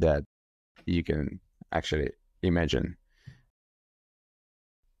that you can actually imagine.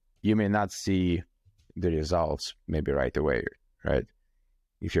 You may not see the results maybe right away, right?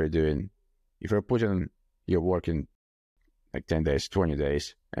 If you're putting your work in like 10 days, 20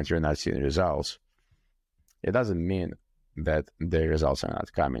 days, and you're not seeing results, it doesn't mean that the results are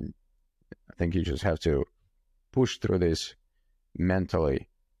not coming. I think you just have to push through this mentally,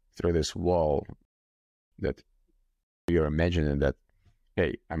 through this wall that you're imagining that,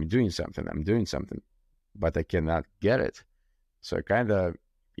 hey, I'm doing something, but I cannot get it. So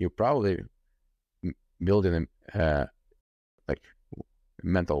you're probably building a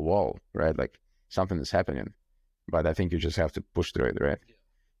mental wall, right? Like something is happening, but I think you just have to push through it, right? Yeah.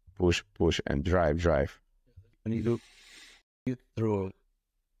 Push, and drive. When you get through it,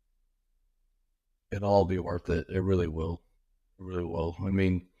 it'll all be worth it. It really will. It really will. I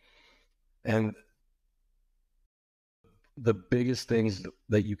mean, and the biggest things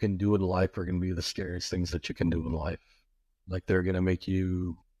that you can do in life are going to be the scariest things that you can do in life. Like they're going to make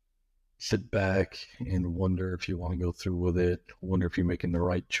you sit back and wonder if you want to go through with it, wonder if you're making the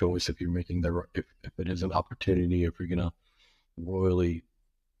right choice, if it is an opportunity, if you're going to royally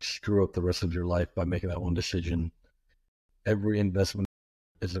screw up the rest of your life by making that one decision. Every investment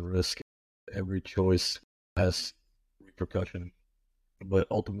is a risk. Every choice has repercussion. But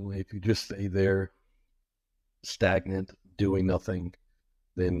ultimately, if you just stay there stagnant, doing nothing,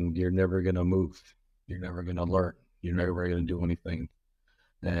 then you're never going to move. You're never going to learn. You're never going to do anything.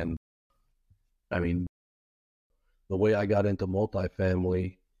 And I mean, the way I got into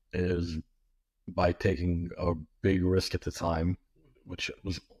multifamily is by taking a big risk at the time, which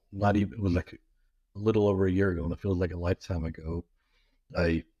was it was like a little over a year ago, and it feels like a lifetime ago.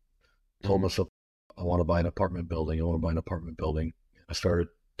 I told myself, I want to buy an apartment building. I started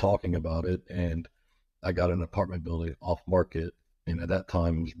talking about it, and I got an apartment building off market. And at that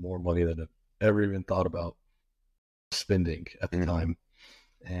time, it was more money than I've ever even thought about spending at the time.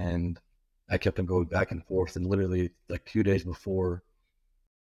 And I kept on going back and forth. And literally, like 2 days before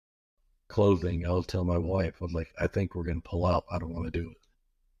closing, I was telling my wife, I was like, I think we're going to pull out. I don't want to do it.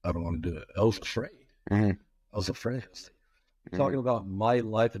 I was afraid. I was afraid. Talking about my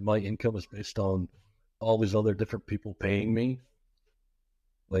life and my income is based on all these other different people paying me.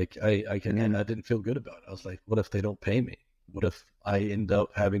 Like I didn't feel good about it. I was like, what if they don't pay me? What if I end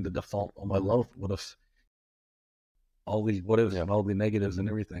up having the default on my loan? What if all these what ifs and all the negatives and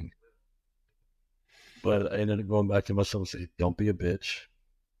everything? But I ended up going back to myself and say, don't be a bitch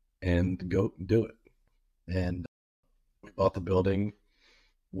and go do it. And We bought the building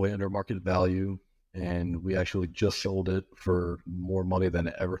way under market value, and we actually just sold it for more money than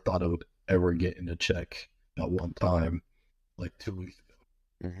I ever thought I would ever get in a check at one time, like 2 weeks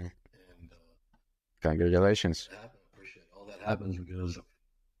ago. Mm-hmm. And Congratulations. I appreciate all that happens because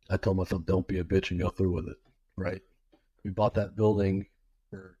I told myself, don't be a bitch and go through with it, right? We bought that building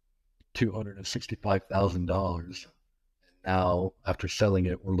for $265,000. And now, after selling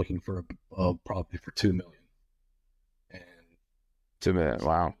it, we're looking for a property for $2 million. And $2 million.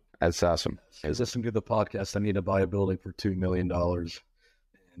 Wow. That's awesome. as listening to the podcast, I need to buy a building for $2 million.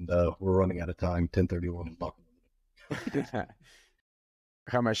 And we're running out of time. 10:31 is not.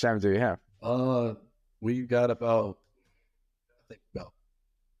 How much time do you have? We got about, I think about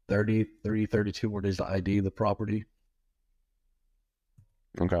 32 more days to ID the property.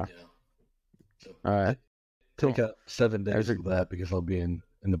 Okay. Yeah. So All right. take 7 days of that because I'll be in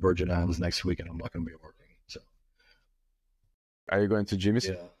the Virgin Islands next week and I'm not going to be working. So. Are you going to Jimmy's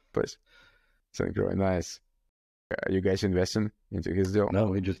Yeah. place? Sounds really nice. Are you guys investing into his deal?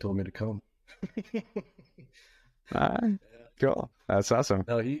 No, he just told me to come. Ah, cool. That's awesome.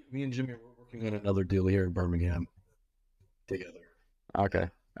 No, me and Jimmy were working on another deal here in Birmingham together. Okay.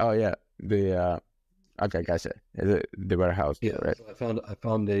 Oh yeah. Okay, gotcha. The warehouse. Yeah, Right. so I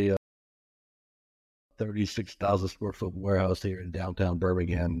found a 36,000 square foot warehouse here in downtown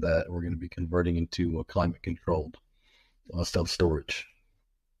Birmingham that we're going to be converting into a climate controlled self storage.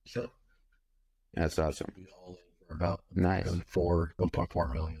 So That's awesome. it'll be all in for about Nice.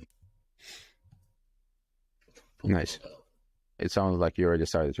 1.4 million. Nice. It sounds like you already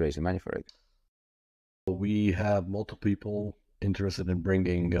started raising money for it. We have multiple people interested in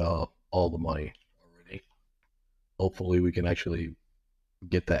bringing all the money already. Hopefully, we can actually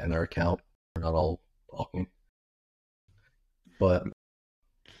get that in our account. We're not all talking. But,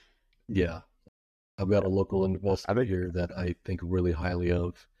 yeah, I've got a local investor here that I think really highly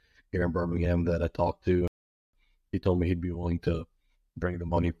of here in Birmingham that I talked to. He told me he'd be willing to bring the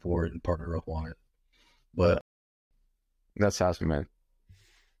money for it and partner up on it. But That's awesome, man.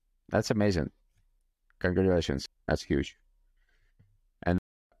 That's amazing. Congratulations. That's huge. And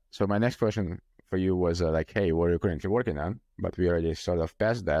so my next question for you was like, hey, what are you currently working on? But we already sort of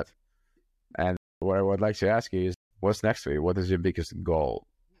passed that. And what I would like to ask you is, what's next for you? What is your biggest goal?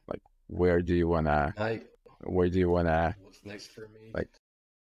 Like, where do you wanna? what's next for me? Like,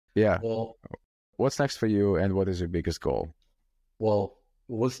 yeah. Well, What's next for you, and what is your biggest goal? Well,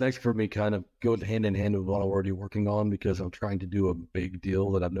 what's next for me kind of goes hand in hand with what I'm already working on because I'm trying to do a big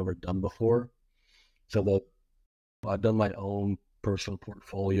deal that I've never done before. So I've done my own personal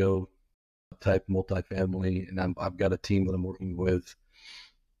portfolio type multifamily, and I've got a team that I'm working with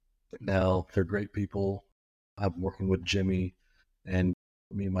now. They're great people. I'm working with Jimmy, and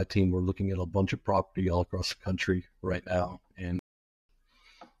me and my team, we're looking at a bunch of property all across the country right now. And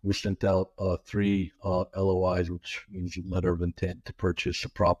we sent out 3 LOIs, which means letter of intent to purchase a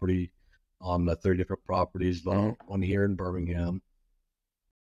property on 30 different properties. One here in Birmingham,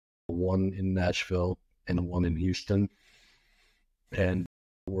 one in Nashville, and one in Houston. And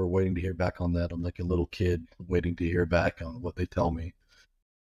we're waiting to hear back on that. I'm like a little kid waiting to hear back on what they tell me.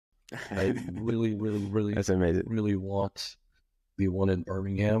 I really, That's amazing. really want the one in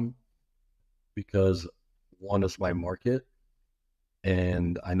Birmingham because one is my market.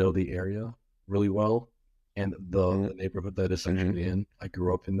 And I know the area really well and the neighborhood that it's actually in. I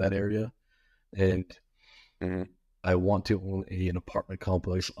grew up in that area. And I want to own an apartment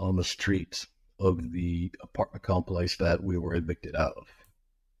complex on the streets of the apartment complex that we were evicted out of.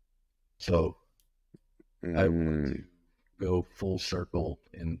 So I want to go full circle,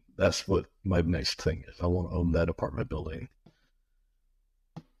 and that's what my next thing is. I want to own that apartment building.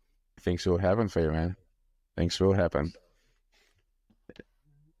 Things will happen for you, man. Things will happen.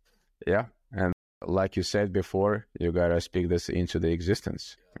 Yeah, and like you said before, you gotta speak this into the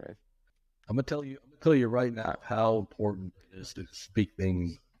existence, right? I'm gonna tell you right now how important it is to speak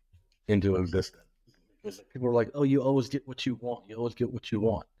things into existence. Because people are like, "Oh, you always get what you want. You always get what you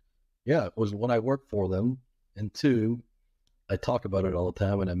want." Yeah, it was when I work for them, and 2, I talk about it all the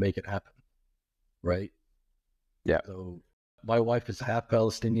time and I make it happen. Right? Yeah. So my wife is half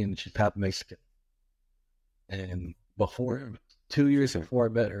Palestinian and she's half Mexican, and before 2 years before I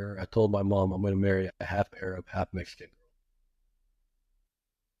met her, I told my mom I'm going to marry a half Arab, half Mexican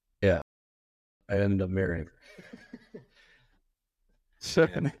girl. Yeah, I ended up marrying her.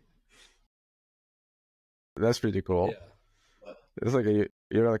 That's pretty cool. Yeah, It's like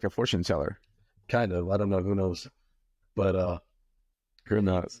you're like a fortune teller. kind of. I don't know. Who knows? But Who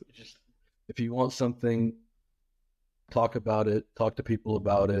knows? just if you want something, talk about it. Talk to people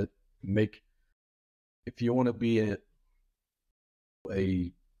about it. If you want to be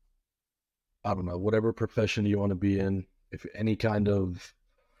I don't know, whatever profession you want to be in, if any kind of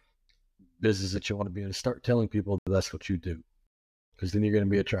business that you want to be in, start telling people that's what you do. Because then you're going to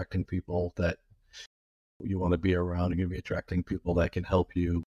be attracting people that you want to be around. You're going to be attracting people that can help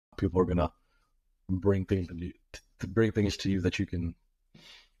you. People are going to bring things to you that you can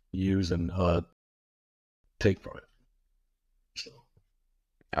use and take from it. So.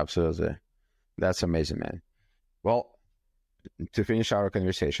 Absolutely. That's amazing, man. Well, to finish our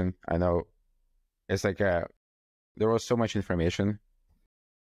conversation, I know it's like there was so much information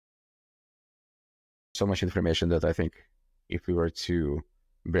that I think if we were to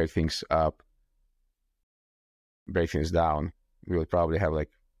break things down, we would probably have like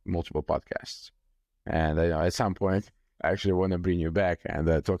multiple podcasts. And at some point, I actually want to bring you back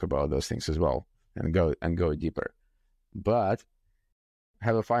and talk about those things as well and go deeper. But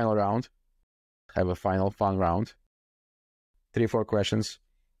have a final fun round. 3-4 questions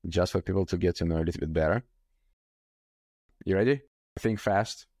just for people to get to know a little bit better. You ready? Think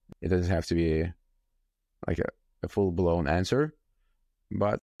fast. It doesn't have to be like a full-blown answer,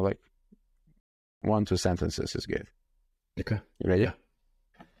 but like 1-2 sentences is good. Okay. You ready? Yeah.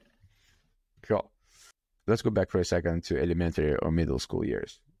 Cool. Let's go back for a second to elementary or middle school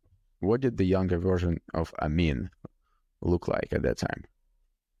years. What did the younger version of Amin look like at that time?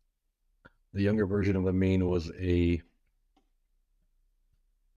 The younger version of Amin was a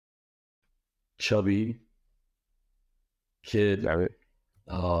chubby kid.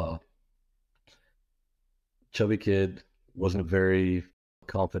 Chubby kid, wasn't very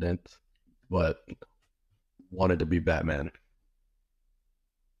confident, but wanted to be Batman.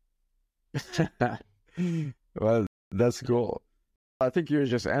 Well, that's cool. I think you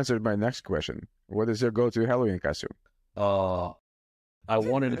just answered my next question. What is your go-to Halloween costume? I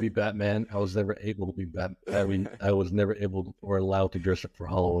wanted to be Batman. I was never able to be Batman. I mean, I was never able or allowed to dress up for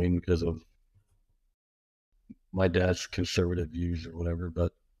Halloween because of my dad's conservative views or whatever.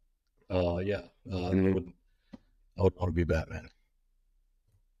 But I would want to be Batman.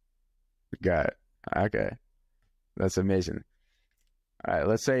 Got it. Okay, that's amazing. All right,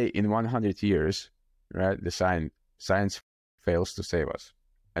 let's say in 100 years, right, the science fails to save us,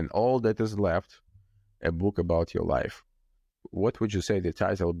 and all that is left, a book about your life. What would you say the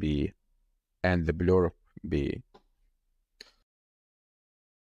title be and the blurb be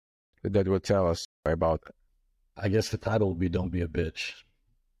that would tell us about? I guess the title would be "Don't Be a Bitch."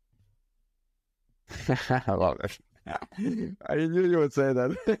 I love it. I knew you would say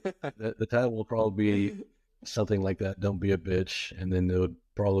that. The title will probably be something like that. Don't be a bitch. And then there would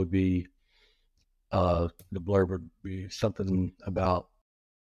probably be, the blurb would be something about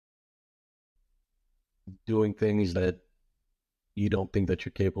doing things that you don't think that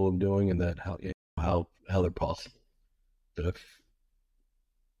you're capable of doing, and that how they're possible. So if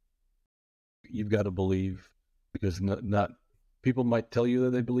you've got to believe, because not people might tell you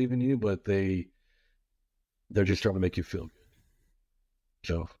that they believe in you, but they're just trying to make you feel good.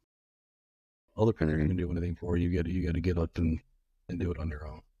 So other people can do anything for you. You got to get up and do it on your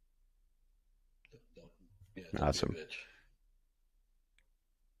own. Awesome.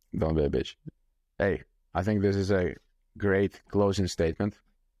 Don't be a bitch. Hey, I think this is a great closing statement,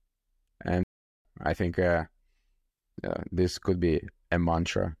 and I think this could be a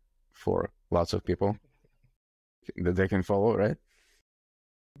mantra for lots of people that they can follow, right?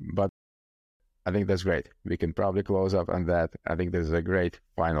 But I think that's great. We can probably close up on that. I think this is a great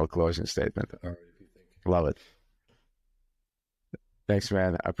final closing statement. All right, love it. Thanks,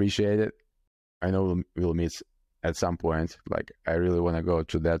 man. I appreciate it. I know we'll meet at some point. Like, I really want to go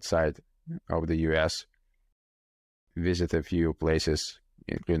to that side of the US, visit a few places,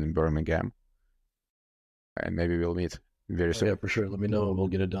 including Birmingham, and maybe we'll meet very soon. Yeah, for sure. Let me know and we'll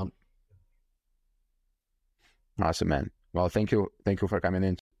get it done. Awesome, man. Well, thank you for coming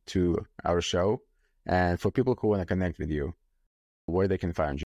in to our show. And for people who want to connect with you, where they can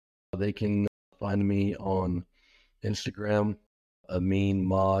find you? They can find me on Instagram,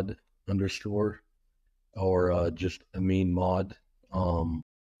 AminMod_, or just AminMod,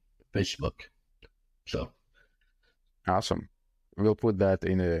 Facebook. So awesome. We'll put that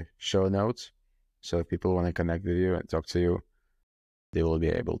in the show notes, so if people want to connect with you and talk to you, they will be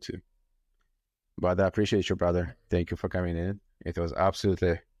able to. But I appreciate you, brother. Thank you for coming in. It was absolutely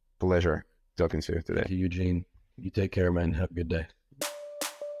a pleasure talking to you today. Thank you, Eugene. You take care, man. Have a good day.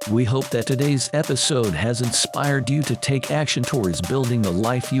 We hope that today's episode has inspired you to take action towards building the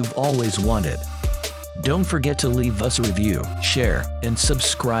life you've always wanted. Don't forget to leave us a review, share, and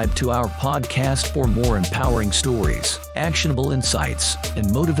subscribe to our podcast for more empowering stories, actionable insights,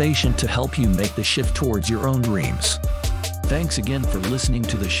 and motivation to help you make the shift towards your own dreams. Thanks again for listening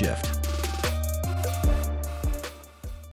to The Shift.